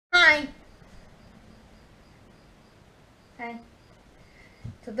Okay.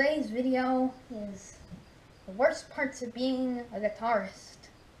 Today's video is the worst parts of being a guitarist.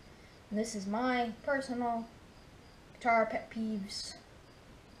 And this is my personal guitar pet peeves.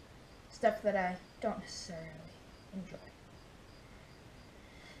 Stuff that I don't necessarily enjoy.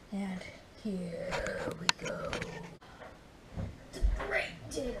 And here we go. It's a great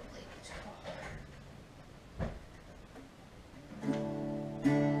day to play guitar.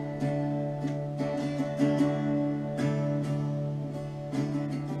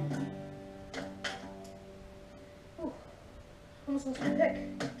 Almost lost my pick.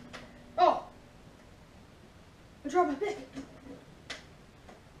 Oh! I dropped my pick.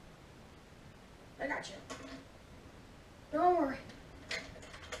 I got you. Don't worry.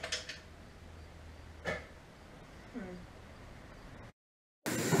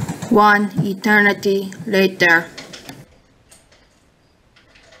 One eternity later.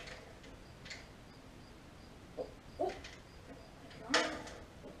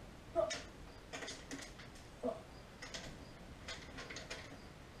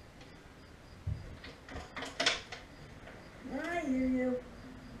 I hear you.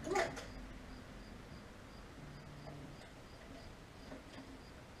 Come on.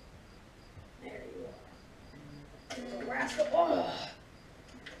 There you are. Little rascal. Oh.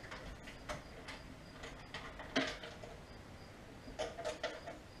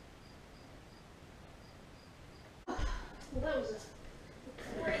 Well, that was a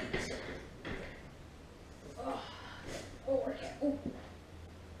great. Oh, okay. Oh.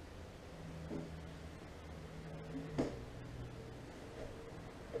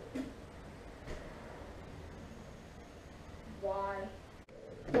 Why?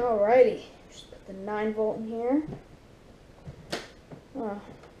 Alrighty, just put the 9-volt in here.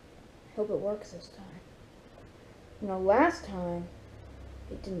 Hope it works this time. You know, last time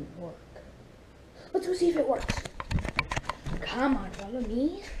it didn't work. Let's go see if it works. Come on, follow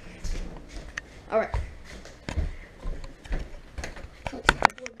me. Alright. Let's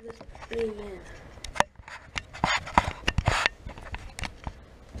plug this thing in.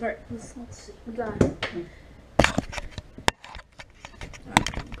 Alright, let's see. We got it.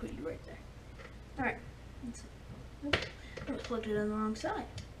 Alright, put you right there. Alright. I plugged it on the wrong side.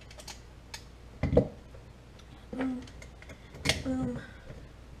 Boom. Boom.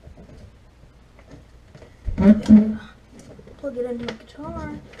 Plug it into my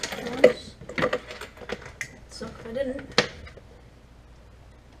guitar. Once. Suck if I didn't.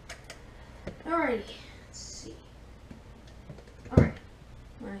 Alrighty. Let's see. Alright.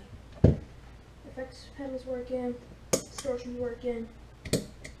 My effects pedal's working. Distortion's working.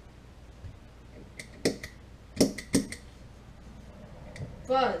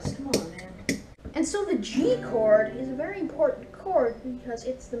 Fuzz, come on, man. And so the G chord is a very important chord because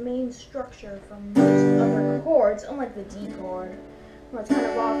it's the main structure from most other chords, unlike the D chord, where it's kind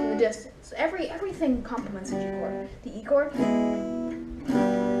of off in the distance. Everything complements the G chord. The E chord,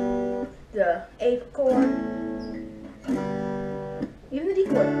 the A chord, even the D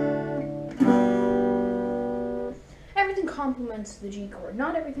chord. Everything complements the G chord.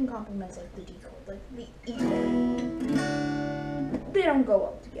 Not everything complements like the D chord, like the E chord. They don't go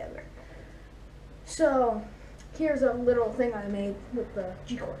up together. So, here's a little thing I made with the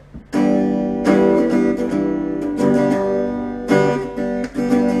G chord.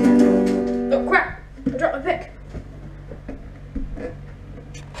 Oh crap! I dropped my pick.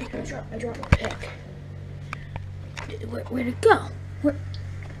 I dropped my pick. Where'd it go? Where'd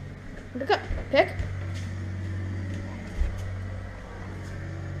it go? Pick?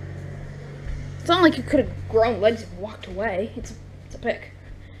 It's not like you could have grown legs and walked away. It's a pick.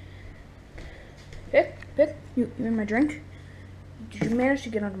 Pick? You in my drink? Did you manage to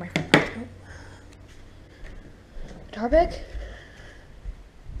get onto my phone? Oh. Guitar pick?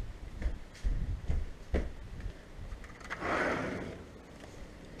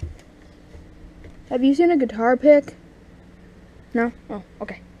 Have you seen a guitar pick? No? Oh,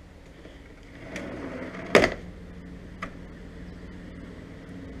 okay.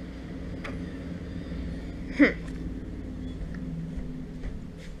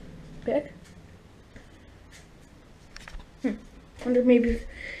 Pick? Wonder maybe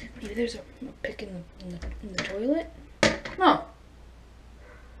there's a pick in the toilet. Oh,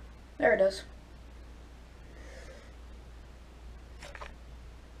 there it is.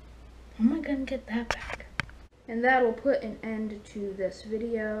 How am I gonna get that back? And that'll put an end to this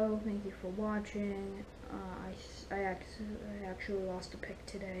video. Thank you for watching. I actually lost a pick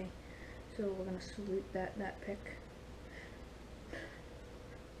today, so we're gonna salute that pick.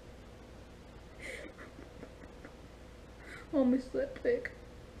 I'll miss that pick.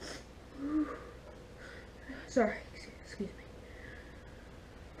 Sorry, excuse me.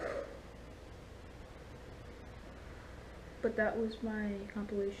 But that was my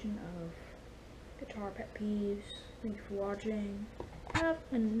compilation of guitar pet peeves. Thank you for watching. Have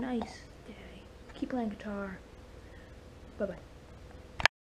a nice day. Keep playing guitar. Bye bye.